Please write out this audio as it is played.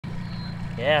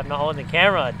Yeah, I'm not holding the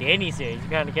camera. Danny's here. He's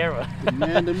behind the camera. The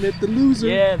man, the myth, the loser.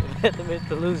 Yeah, the myth,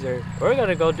 the loser. We're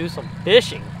gonna go do some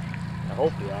fishing. I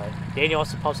hope we are. Danny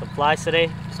wants to pump some flies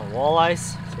today, some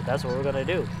walleyes. So that's what we're gonna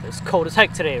do. It's cold as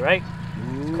heck today, right?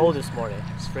 It's cold this morning.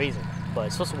 It's freezing. But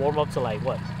it's supposed to warm up to like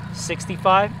what?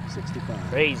 65? 65.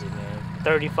 Crazy, man.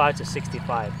 35 to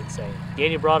 65. Insane.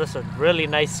 Danny brought us a really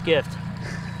nice gift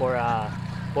for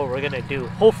what we're gonna do.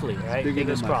 Hopefully, right?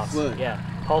 Fingers crossed. Yeah.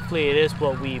 Hopefully it is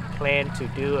what we plan to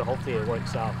do, and hopefully it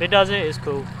works out. If it doesn't, it's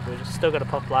cool. We're just still gonna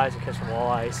pump flies and catch some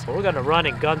walleyes. But we're gonna run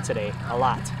and gun today a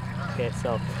lot. Okay,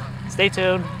 so stay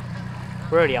tuned.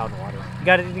 We're already out in the water. You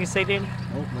got anything to say, Danny?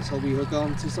 Oh, let's hope we hook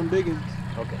on to some big ones.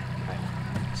 Okay. All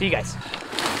right. See you guys.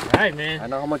 All right, man. I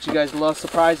know how much you guys love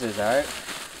surprises. All right.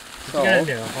 What you got in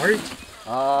there? A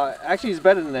heart? Actually, it's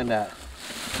better than that.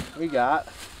 We got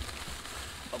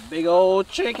a big old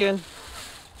chicken.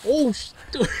 Oh,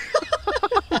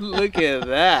 look at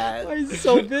that. Why is it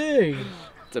so big?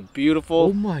 It's a beautiful.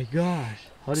 Oh my gosh.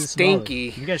 How does it stinky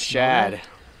smell? You guys shad.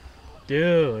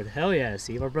 Dude, hell yeah.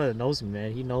 See, my brother knows me,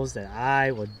 man. He knows that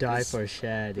I would die for a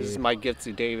shad, dude. This is my gift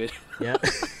to David. Yeah.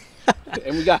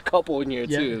 And we got a couple in here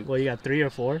too. Well, you got 3 or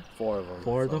 4? 4 of them.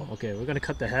 4 of them? Okay, we're gonna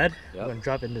cut the head. Yep. We're gonna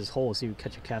drop it in this hole, see if we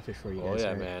catch a catfish for you guys. Oh yeah,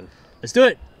 right? man. Let's do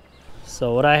it.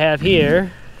 So what I have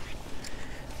here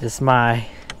is my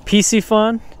PC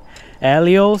Fun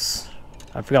Alios.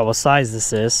 I forgot what size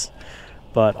this is,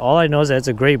 but all I know is that it's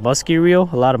a great musky reel.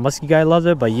 A lot of musky guys love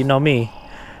it, but you know me,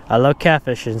 I love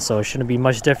catfishing, so it shouldn't be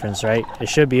much difference, right? It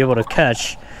should be able to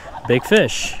catch big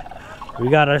fish. We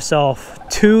got ourselves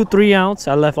 2 3-ounce.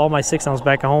 I left all my 6-ounce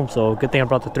back at home, so good thing I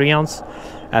brought the 3-ounce.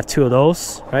 I have 2 of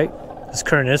those, right? This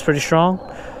current is pretty strong.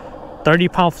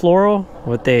 30-pound fluoro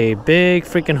with a big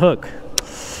freaking hook.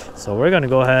 So we're gonna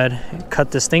go ahead and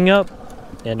cut this thing up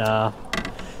and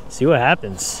see what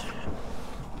happens.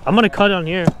 I'm gonna cut on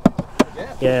here.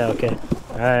 Yeah, okay.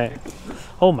 All right.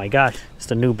 Oh my gosh, it's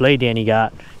the new blade Danny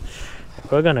got.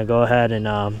 We're gonna go ahead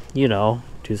and you know,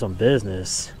 do some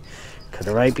business. Cut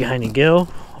it right behind the gill.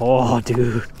 Oh,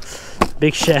 dude,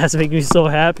 big shads make me so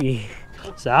happy.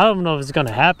 So I don't know if it's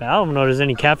gonna happen. I don't know if there's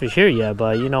any catfish here yet,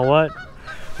 but you know what?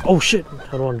 Oh shit!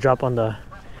 I don't want to drop on the.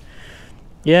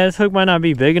 Yeah, this hook might not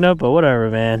be big enough, but whatever,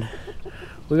 man.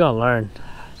 We're gonna learn.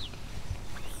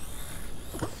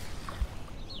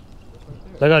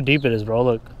 Look how deep it is, bro.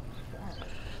 Look.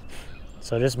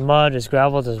 So this mud, this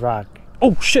gravel, this rock.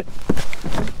 Oh shit!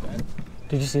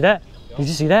 Did you see that? Did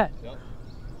you see that?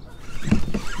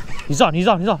 He's on, he's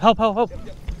on, he's on. Help, help, help.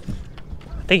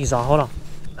 I think he's on, hold on.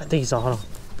 I think he's on, hold on.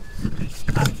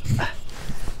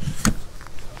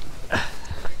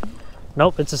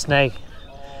 Nope, it's a snake.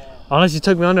 Unless you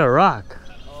took me under a rock.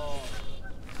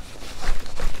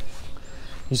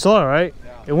 You saw it, right?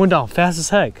 It went down fast as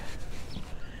heck.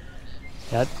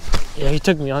 Yeah, he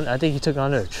took me on. I think he took me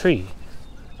under a tree.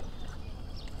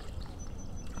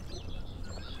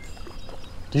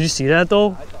 Did you see that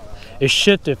though? It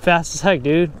shifted fast as heck,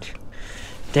 dude.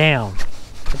 Damn.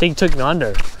 I think he took me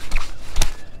under.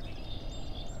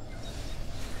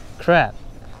 Crap.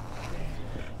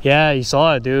 Yeah, you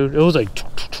saw it, dude. It was like.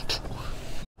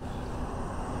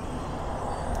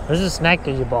 Where's the snack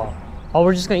that you bought? Oh,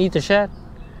 we're just gonna eat the shad?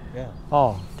 Yeah.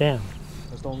 Oh, damn.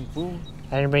 That's the only food.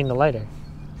 I didn't bring the lighter.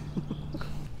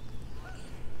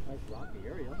 Nice rocky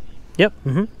area. Yep.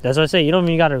 That's what I say. You don't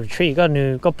even gotta retreat. You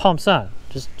gotta go pump some.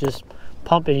 Just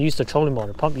pump and use the trolling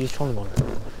motor. Pump and use trolling motor.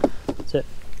 That's it.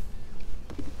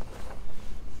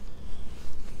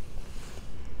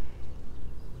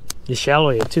 It's shallow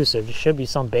here too, so there should be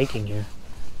some baking here.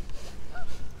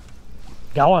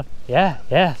 Got one. Yeah,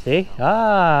 yeah, see?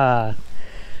 Ah.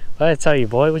 What did I tell you,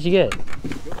 boy? What'd you get?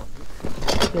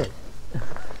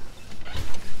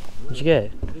 What'd you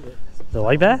get? The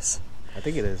white bass? I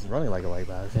think it is running like a white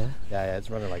bass. Yeah? Yeah, it's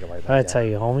running like a white bass. What did I tell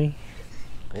you, homie?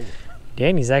 Oh.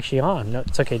 Danny's actually on. No,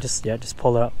 it's okay. Just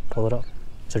pull it up. Pull it up.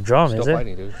 It's a drum, Still is it?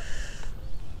 fighting, dude.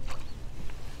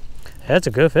 Yeah, that's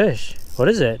a good fish. What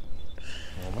is it?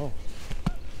 I don't know.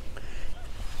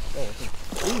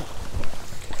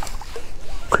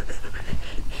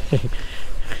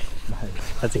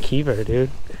 That's a keeper, dude.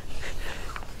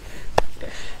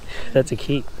 That's a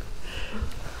keep.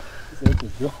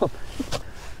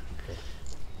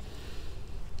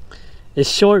 It's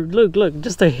short. Look,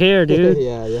 just a hair, dude.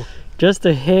 Yeah. Just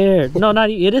a hair. No, not.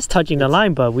 It is touching the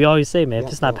line, but we always say, man, if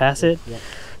it's not past it,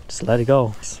 just let it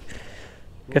go.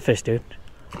 Good fish, dude.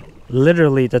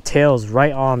 Literally, the tail's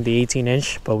right on the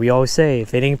 18-inch, but we always say,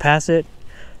 if it ain't past it,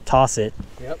 toss it.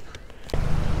 Yep.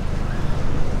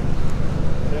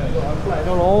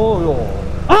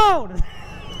 Oh!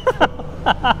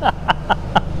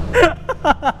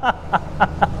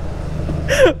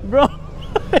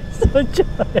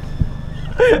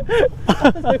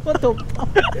 What the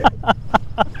fuck?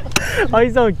 Oh,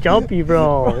 he's so jumpy,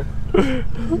 bro.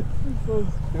 So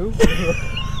stupid.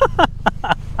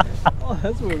 Oh,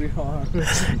 that's where we are.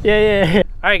 Yeah.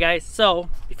 Alright guys, so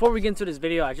before we get into this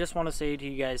video, I just want to say to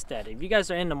you guys that if you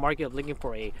guys are in the market of looking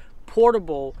for a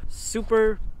portable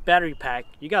super battery pack,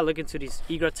 you gotta look into these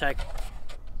Tech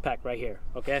pack right here.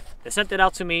 Okay, they sent it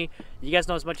out to me. You guys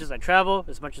know, as much as I travel,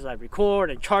 as much as I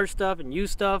record and charge stuff and use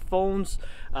stuff, phones,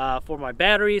 for my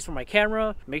batteries, for my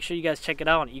camera, make sure you guys check it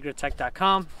out on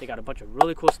eagertech.com. They got a bunch of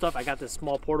really cool stuff. I got this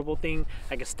small portable thing.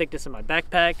 I can stick this in my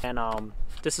backpack, and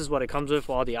this is what it comes with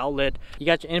for all the outlet. You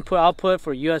got your input output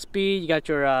for USB, you got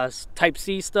your type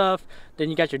C stuff, then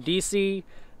you got your DC,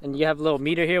 and you have a little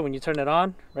meter here when you turn it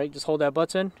on, right? Just hold that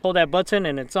button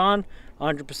and it's on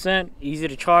 100%, easy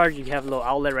to charge. You have a little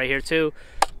outlet right here too.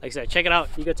 Like I said, check it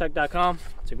out, eagertech.com.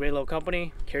 It's a great little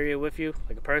company. Carry it with you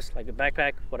like a purse, like a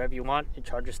backpack, whatever you want, and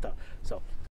charge your stuff. So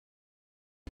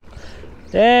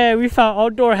yeah, we found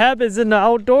outdoor habits in the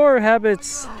outdoor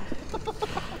habits.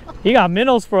 You got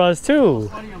minnows for us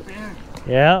too.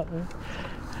 Yeah,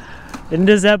 in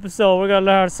this episode we're gonna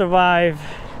learn how to survive.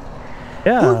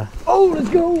 Yeah. Oh, let's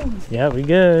go. Yeah, we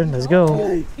good. Let's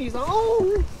go. He's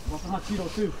on.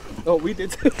 Oh, we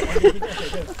did too.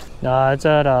 No, it's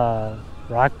at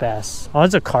rock bass. Oh,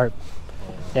 it's a carp.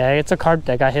 Yeah, it's a carp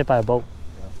that got hit by a boat.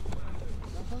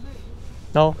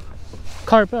 No,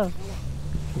 carp. You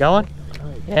got one?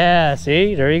 Yeah.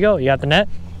 See, there you go. You got the net.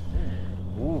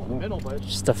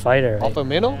 Just a fighter. Right? Off a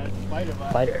minnow?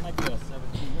 Fighter.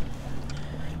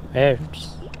 There.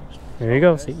 There you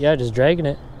go. See, yeah, just dragging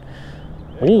it.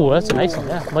 Ooh, that's a nice one.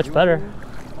 Yeah, much better.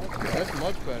 That's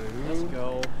much better, dude. Let's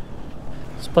go.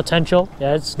 It's potential.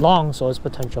 Yeah, it's long, so it's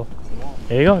potential.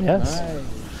 There you go. Yes.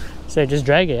 Nice. So just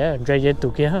drag it. Yeah, drag it to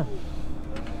here.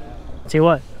 See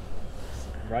what?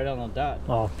 Right on the dot.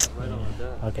 Oh. Right on the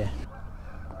dot. Okay.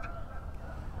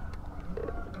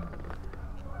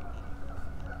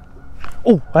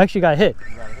 Oh, I actually got hit.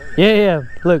 Yeah.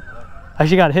 Look, I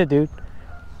actually got hit, dude.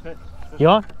 You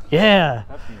on? Yeah.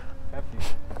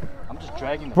 I'm just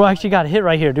dragging. Bro, I actually got hit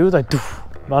right here, dude. Like, doof.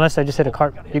 Unless I just hit a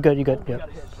carp. You good? Yeah.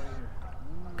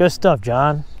 Good stuff,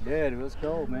 John. Yeah, dude, let's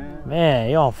go, man. Man,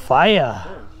 you're on fire.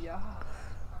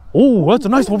 Oh, that's a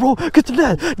nice one, bro. Get to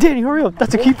that. Danny, hurry up.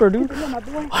 That's a keeper, dude.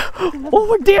 Oh,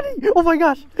 my Danny. Oh, my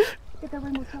gosh.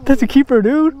 That's a keeper,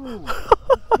 dude.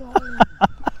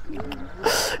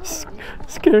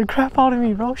 Scared crap out of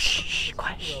me, bro. Shh,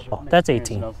 quiet. Shh. Oh, that's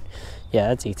 18. Yeah,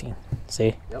 that's 18.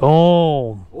 See?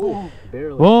 Boom. Oh,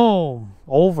 barely. Boom.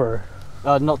 Over.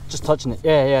 No, just touching it.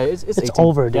 Yeah, it's 18.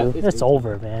 Over, dude. Yeah, it's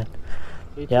over, man.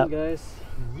 18, yep. guys.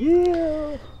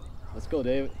 Yeah. Let's go,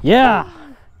 David. Yeah.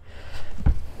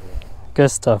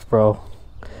 Good stuff, bro.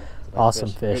 Awesome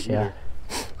fish, yeah.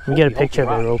 Let me get a picture of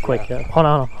it real quick. Yeah. Hold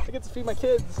on. I get to feed my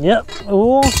kids. Yep. We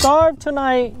won't starve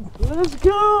tonight. Let's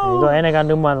go. There you go. And I got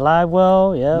new one live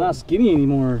well. Yeah. I'm not skinny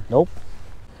anymore. Nope.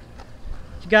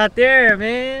 What you got there,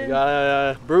 man? We got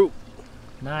a brute.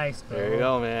 Nice, bro. There you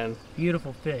go, man.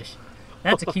 Beautiful fish.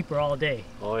 That's a keeper all day.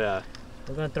 Oh, yeah.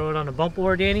 We're going to throw it on the bump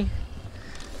board, Danny.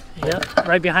 Yep.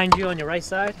 Right behind you on your right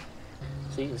side.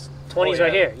 See, it's 20's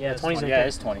right here. Yeah, 20's right there. Yeah,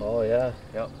 it's 20. Oh, yeah.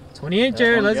 Yep. 20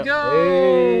 incher. Let's go.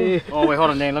 Hey. Oh, wait,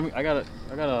 hold on, Nate. I got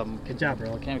Good job,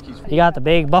 bro. You got the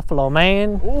big buffalo,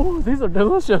 man. Oh, these are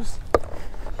delicious.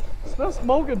 Smell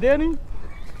smoking, Danny.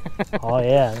 Oh,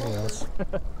 yeah. There it is.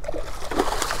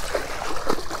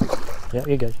 Yep,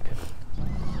 you're good.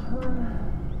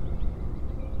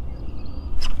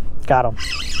 Got him.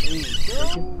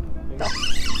 No.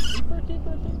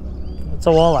 It's a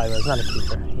walleye, but it's not a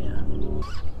keeper. Yeah.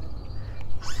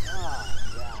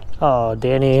 Oh,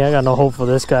 Danny, I got no hope for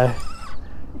this guy.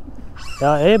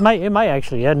 Yeah, it might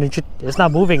actually. Yeah, it's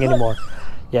not moving anymore.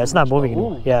 Yeah, it's not moving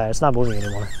anymore. Yeah, it's not moving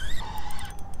anymore.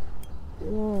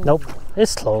 Nope,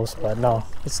 it's close, but no,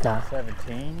 it's not.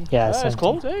 17. Yeah, it's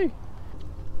close. Hey.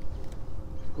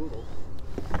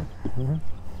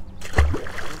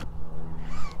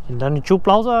 And then the chụp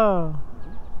lâu ra.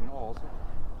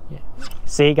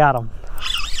 See, got him.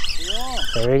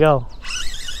 There you go.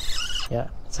 Yeah.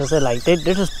 So they're like they're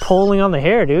just pulling on the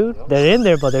hair, dude. They're in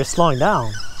there, but they're slowing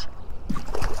down.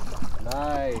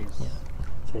 Nice. Yeah.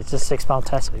 So it's just 6 pound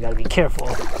test. So we gotta be careful.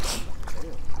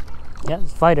 Yeah,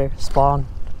 it's fighter spawn.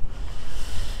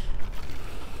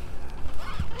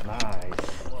 Nice.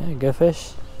 Yeah, good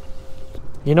fish.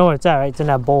 You know where it's at, right? It's in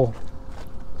that bowl.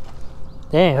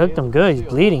 Dang, hooked him good. He's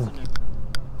bleeding.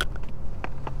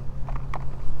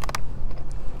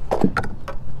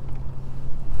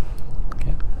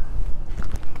 Okay.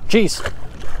 Jeez.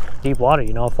 Deep water,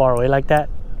 you know, far away like that.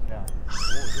 Yeah. Oh,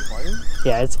 is it fighting?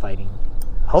 Yeah, it's fighting.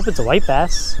 Hope it's a white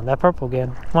bass. That purple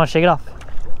again. Come on, shake it off.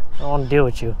 I don't want to deal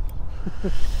with you.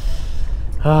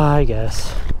 I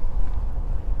guess.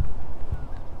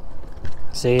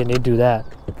 See, and they do that.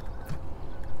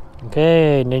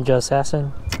 Okay, Ninja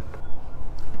Assassin.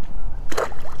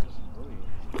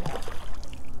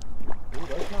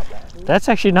 That's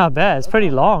actually not bad. It's pretty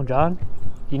long, John.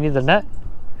 You need the net?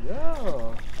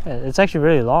 Yeah. It's actually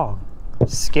really long.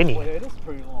 Skinny. Well, it is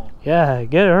pretty long. Yeah,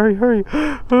 get it. Hurry, hurry.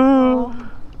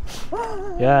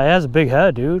 Yeah, it has a big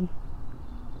head, dude.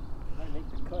 Might make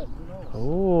the cut. Who knows?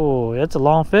 Oh, that's a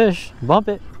long fish. Bump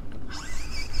it.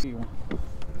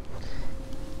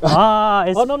 Ah,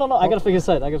 it's, Oh, no. I gotta fix his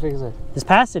head. it's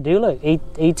past it, dude. Look,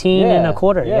 18 and a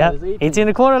quarter. Yeah, Yep. it's 18 and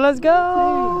a quarter. Let's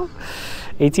go.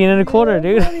 18 and a quarter,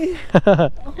 dude. Oh my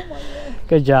God.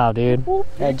 Good job, dude.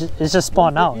 Yeah, it's just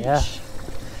spawned out, yeah.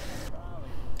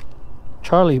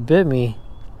 Charlie bit me.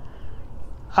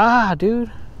 Ah,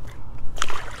 dude.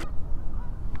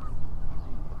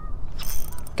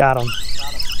 Got him.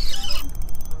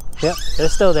 Yep, they're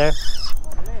still there.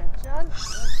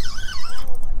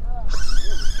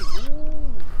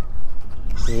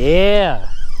 Yeah.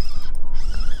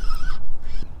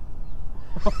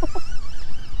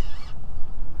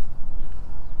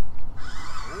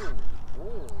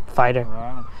 Fighter.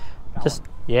 Just,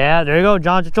 yeah, there you go,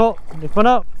 John. Coming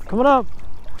up. Coming up.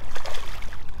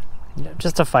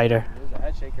 Just a fighter. There's a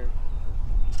head shaker.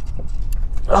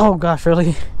 Oh gosh,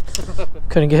 really?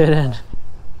 Couldn't get it in.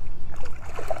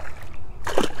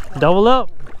 Double up.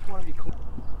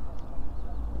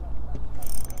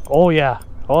 Oh yeah.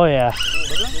 Oh yeah.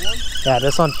 Yeah,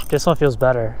 this one feels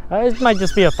better. It might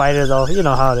just be a fighter though. You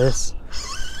know how it is.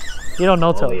 You don't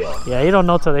know till you don't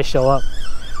know till they show up.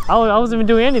 I wasn't even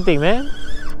doing anything, man.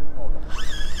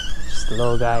 Just a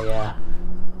little guy, yeah.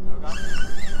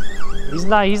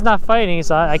 He's not fighting,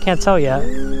 so I can't tell yet.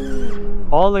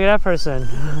 Oh, look at that person.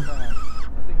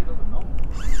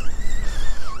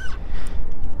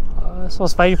 This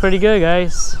one's fighting pretty good,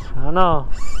 guys. I don't know.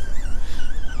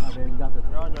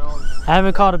 I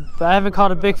haven't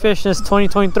caught a big fish since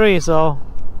 2023, so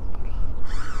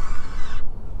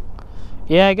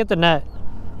yeah, get the net.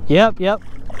 Yep.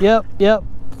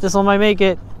 This one might make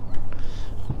it.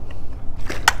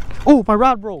 Oh, my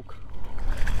rod broke.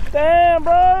 Damn,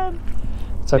 bro.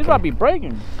 It's okay. He's about to be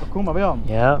breaking.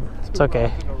 Yeah, it's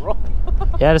okay.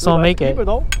 Yeah, this won't make it. Keeper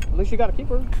though. At least you got a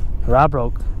keeper. Rod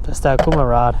broke. That's that Kuma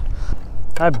rod.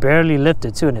 I barely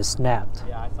lifted too and it snapped.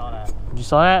 Yeah, I saw that. You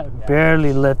saw that? Yeah.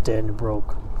 Barely lifted and it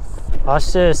broke.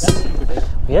 Watch this.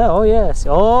 Yeah, oh yes.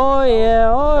 Oh yeah.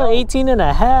 Oh, 18 and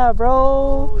a half, bro.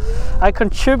 Oh, yeah. I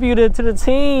contributed to the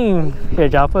team. Here,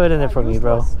 John, put it in there for me,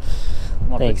 bro.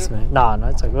 Thanks, man. No,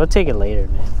 it's okay. We'll take it later,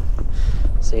 man.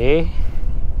 See?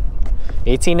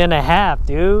 18 and a half,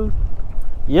 dude.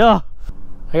 Yeah.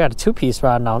 I got a 2-piece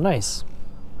rod now. Nice.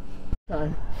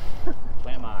 Clam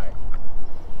eye.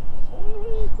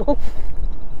 What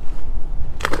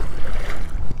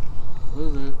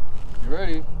is it? You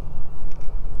ready?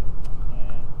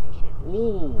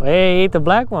 Ooh. Hey, ate the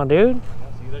black one, dude.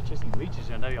 They're chasing leeches,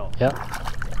 Yep. Yep,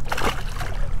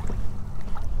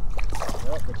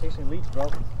 they're chasing leech, bro.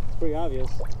 It's pretty obvious.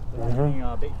 They're not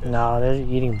eating bait fish. No, they're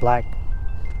eating black.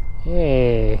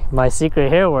 Hey, my secret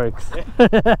hair works.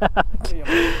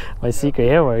 My secret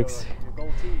hair works.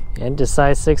 And the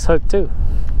size 6 hook too.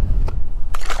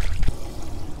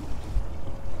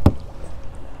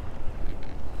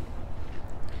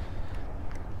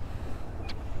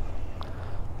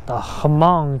 The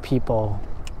Hmong people.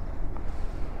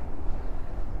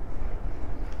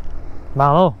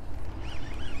 Malo.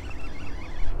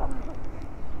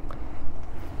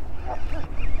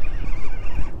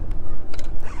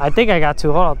 I think I got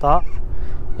 2. Hold on, thought.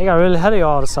 They got really heady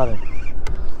all of a sudden.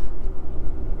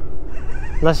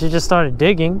 Unless you just started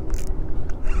digging.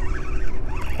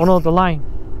 Oh no, the line.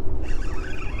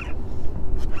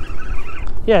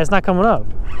 Yeah, it's not coming up.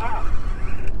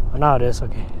 Oh, now it is.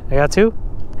 Okay. I got 2.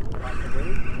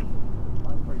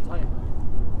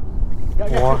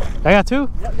 More. I got 2.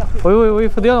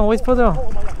 Wait for the other one. Wait for the other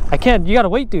one. I can't. You gotta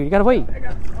wait, dude. You gotta wait.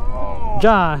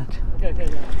 John.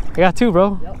 I got 2,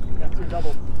 bro. Yep, got 2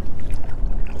 double.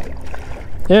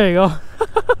 There you go.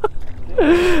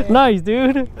 Nice,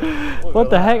 dude. What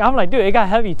the heck? I'm like, dude, it got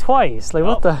heavy twice. Like,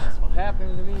 what the? That's what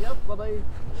happened to me. Yep, bye-bye.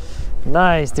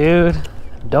 Nice, dude.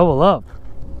 Double up.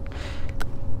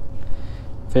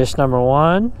 Fish number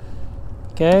 1.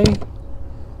 Okay.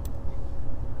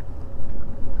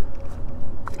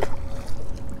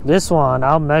 This one,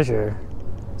 I'll measure.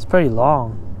 It's pretty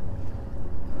long.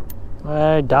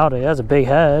 I doubt it. It has a big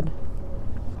head.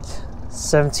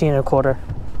 17 and a quarter.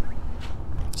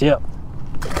 Yep.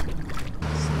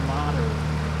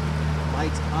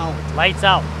 Lights out. Lights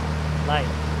out. Like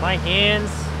my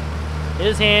hands,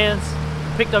 his hands.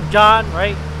 Picked up John,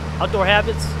 right? Outdoor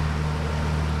habits.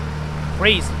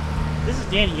 Crazy. This is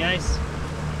Danny, guys.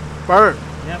 Burnt.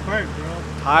 Yeah, burnt, bro.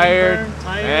 Tired. Burnt,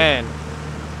 tired. Man.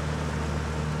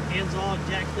 Hands all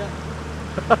jacked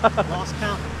up. Lost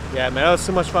count. Yeah, man, that was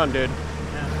so much fun, dude.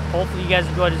 Yeah. Hopefully you guys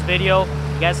enjoyed this video.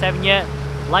 If you guys haven't yet,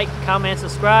 like, comment,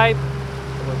 subscribe.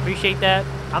 We appreciate that.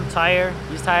 I'm tired.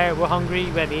 He's tired. We're hungry.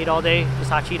 We have ate all day. Just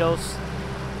hot Cheetos.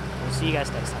 We'll see you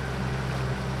guys next time.